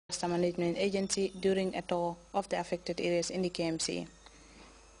Disaster Management Agency during a tour of the affected areas in the KMC.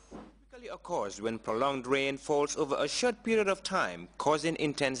 Typically occurs when prolonged rain falls over a short period of time, causing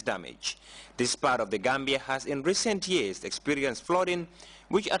intense damage. This part of the Gambia has in recent years experienced flooding,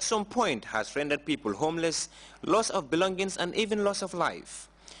 which at some point has rendered people homeless, loss of belongings and even loss of life.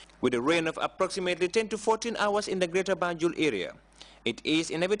 With a rain of approximately 10 to 14 hours in the Greater Banjul area, it is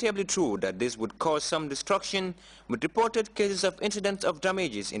inevitably true that this would cause some destruction, with reported cases of incidents of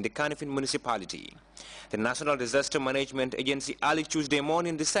damages in the Kanifing municipality. The National Disaster Management Agency early Tuesday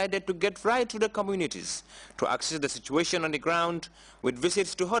morning decided to get right to the communities to assess the situation on the ground, with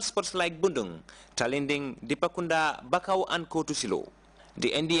visits to hotspots like Bundung, Talinding, Dipakunda, Bakau and Kotusilo. The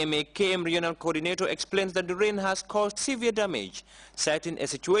NDMA KM Regional Coordinator explains that the rain has caused severe damage, citing a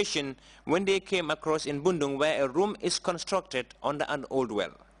situation when they came across in Bundung where a room is constructed under an old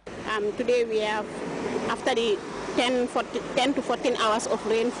well. Today we have, after the 10 to 14 hours of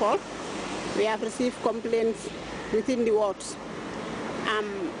rainfall, we have received complaints within the wards.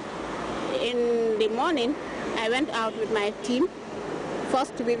 In the morning, I went out with my team.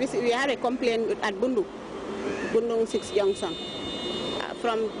 First, we had a complaint at Bundung 6 Junction.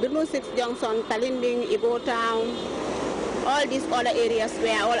 From Bundung 6 Junction, Talinding, Ibo Town, all these other areas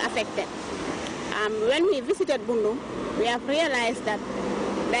were all affected. When we visited Bundung, we have realized that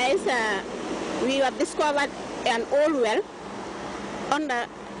we have discovered an old well under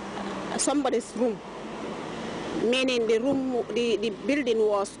somebody's room, meaning the building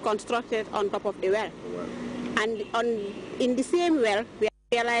was constructed on top of the well. And in the same well, we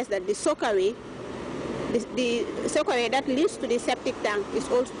realized that the soakaway, the soakaway that leads to the septic tank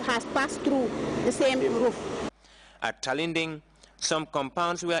has passed through the same roof. At Talinding, some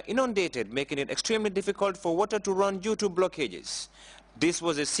compounds were inundated, making it extremely difficult for water to run due to blockages. This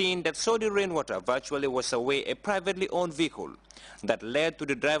was a scene that saw the rainwater virtually wash away a privately owned vehicle that led to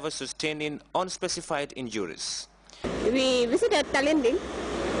the driver sustaining unspecified injuries. We visited Talinding,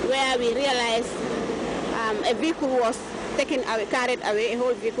 where we realized a vehicle was carried away, a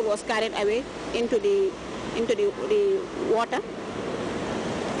whole vehicle was carried away into the water.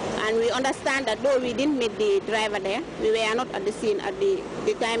 And we understand that though we didn't meet the driver there, we were not at the scene at the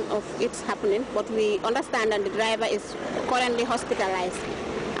time of its happening, but we understand that the driver is currently hospitalized.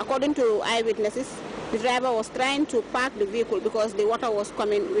 According to eyewitnesses, the driver was trying to park the vehicle because the water was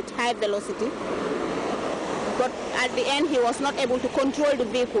coming with high velocity. But at the end, he was not able to control the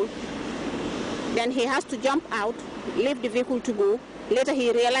vehicle. Then he has to jump out, leave the vehicle to go. Later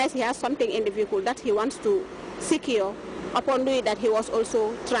he realized he has something in the vehicle that he wants to secure. Upon doing that, he was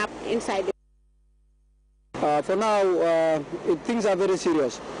also trapped inside. For now, things are very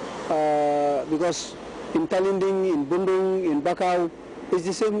serious because in Talinding, in Bundung, in Bakau, it's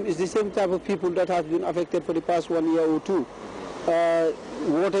the same type of people that have been affected for the past 1 year or two.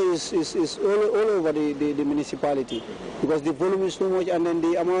 Water is all over the municipality because the volume is so much, and then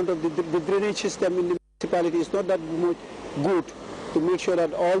the amount of the drainage system in the municipality is not that much good to make sure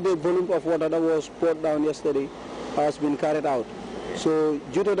that all the volume of water that was poured down yesterday has been carried out. So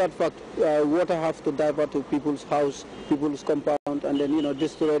due to that fact, water have to divert to people's house, people's compound, and then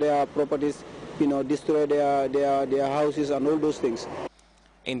destroy their properties, destroy their houses and all those things.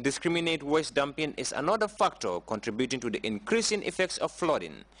 Indiscriminate waste dumping is another factor contributing to the increasing effects of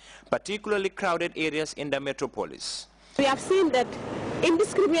flooding, particularly crowded areas in the metropolis. We have seen that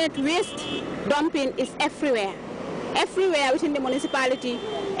indiscriminate waste dumping is everywhere. Everywhere within the municipality,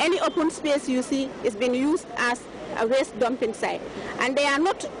 any open space you see is being used as a waste dumping site. And they are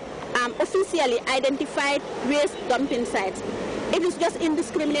not officially identified waste dumping sites. It is just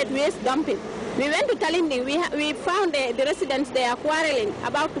indiscriminate waste dumping. We went to Talinding, we found the residents there quarreling,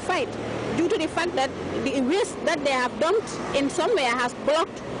 about to fight, due to the fact that the waste that they have dumped in somewhere has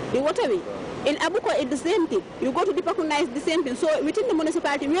blocked the waterway. In Abuko, it's the same thing. You go to Dipakunda, it's the same thing. So within the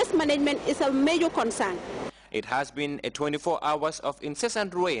municipality, waste management is a major concern. It has been a 24 hours of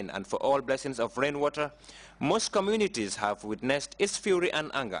incessant rain, and for all blessings of rainwater, most communities have witnessed its fury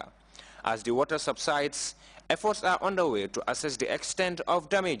and anger. As the water subsides, efforts are underway to assess the extent of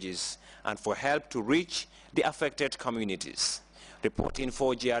damages and for help to reach the affected communities. Reporting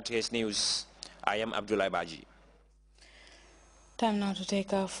for Grts News, I am Abdullah Baji. Time now to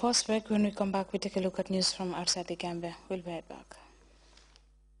take our first break. When we come back, we take a look at news from outside the Gambia. We'll be right back.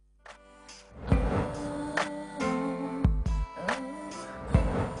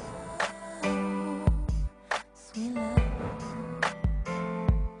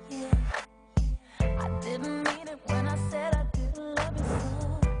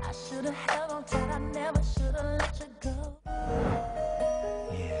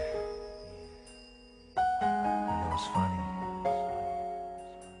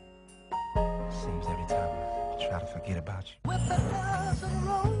 try to forget about you. With a dozen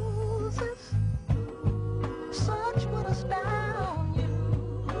roses, such would astound you.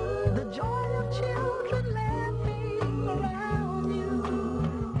 The joy of children laughing around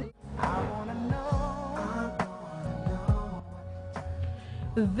you. I wanna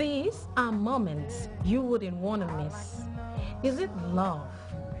know. These are moments you wouldn't want to miss. Is it love,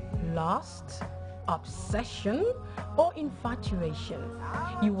 lust, obsession, or infatuation?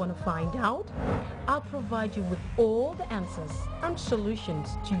 You want to find out? I'll provide you with all the answers and solutions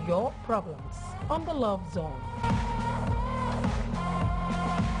to your problems on the Love Zone.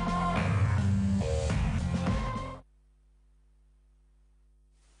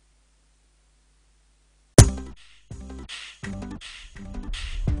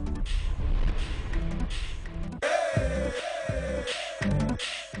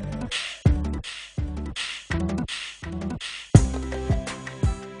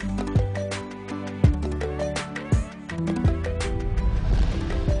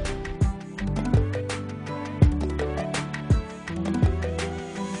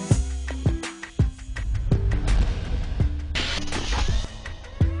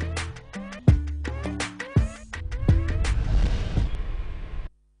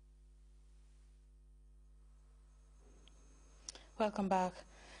 Welcome back.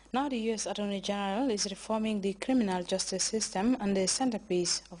 Now the U.S. Attorney General is reforming the criminal justice system, and the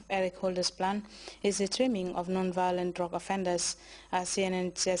centerpiece of Eric Holder's plan is the trimming of non-violent drug offenders. As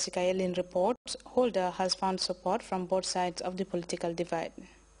CNN's Jessica Yellin reports, Holder has found support from both sides of the political divide.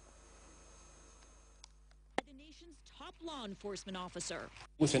 The nation's top law enforcement officer.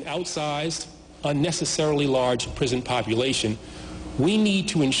 With an outsized, unnecessarily large prison population, we need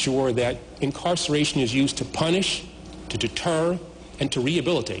to ensure that incarceration is used to punish, to deter, and to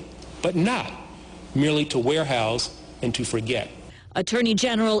rehabilitate, but not merely to warehouse and to forget. Attorney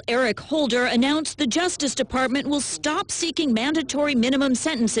General Eric Holder announced the Justice Department will stop seeking mandatory minimum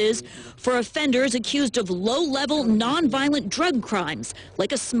sentences for offenders accused of low-level, non-violent drug crimes,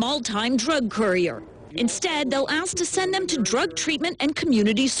 like a small-time drug courier. Instead, they'll ask to send them to drug treatment and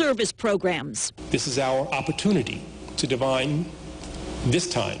community service programs. This is our opportunity to define this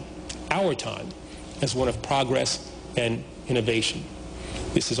time, our time, as one of progress and innovation.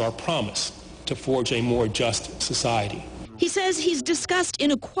 This is our promise to forge a more just society. He says he's discussed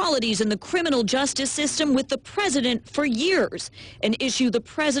inequalities in the criminal justice system with the president for years, an issue the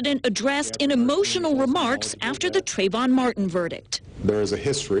president addressed in emotional remarks after the Trayvon Martin verdict. There is a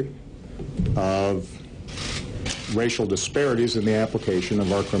history of racial disparities in the application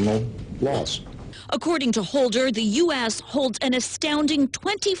of our criminal laws. According to Holder, the U.S. holds an astounding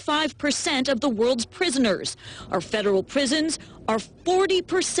 25% of the world's prisoners. Our federal prisons are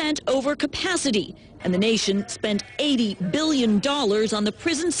 40% over capacity, and the nation spent $80 billion on the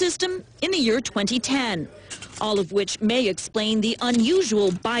prison system in the year 2010, all of which may explain the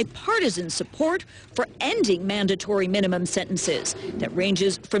unusual bipartisan support for ending mandatory minimum sentences that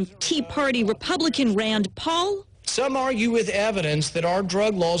ranges from Tea Party Republican Rand Paul. Some argue with evidence that our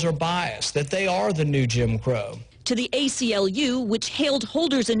drug laws are biased, that they are the new Jim Crow. To the ACLU, which hailed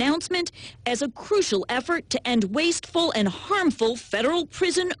Holder's announcement as a crucial effort to end wasteful and harmful federal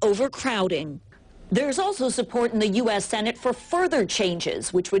prison overcrowding. There's also support in the U.S. Senate for further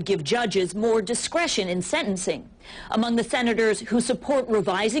changes, which would give judges more discretion in sentencing. Among the senators who support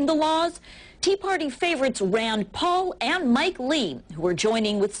revising the laws, Tea Party favorites Rand Paul and Mike Lee, who are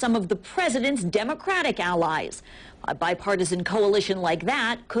joining with some of the president's Democratic allies. A bipartisan coalition like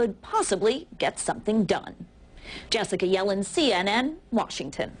that could possibly get something done. Jessica Yellin, CNN,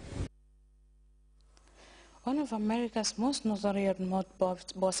 Washington. One of America's most notorious mob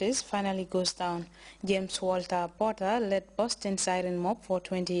bosses finally goes down. James Walter Porter led Boston Siren Mob for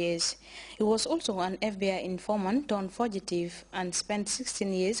 20 years. He was also an FBI informant turned fugitive and spent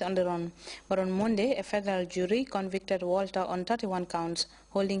 16 years on the run. But on Monday, a federal jury convicted Walter on 31 counts,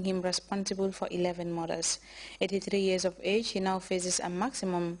 holding him responsible for 11 murders. 83 years of age, he now faces a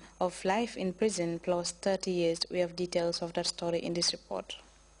maximum of life in prison plus 30 years. We have details of that story in this report.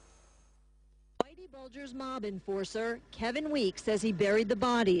 Bulger's mob enforcer, Kevin Weeks, says he buried the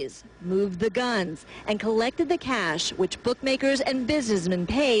bodies, moved the guns, and collected the cash which bookmakers and businessmen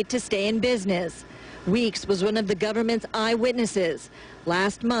paid to stay in business. Weeks was one of the government's eyewitnesses.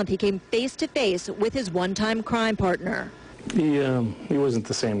 Last month, he came face to face with his one-time crime partner. He wasn't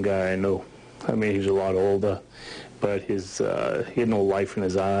the same guy I know. I mean, he's a lot older, but he had no life in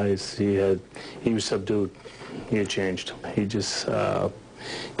his eyes. He was subdued. He had changed. He just kind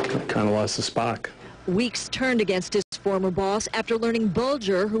of lost the spark. Weeks turned against his former boss after learning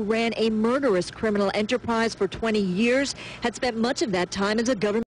Bulger, who ran a murderous criminal enterprise for 20 years, had spent much of that time as a government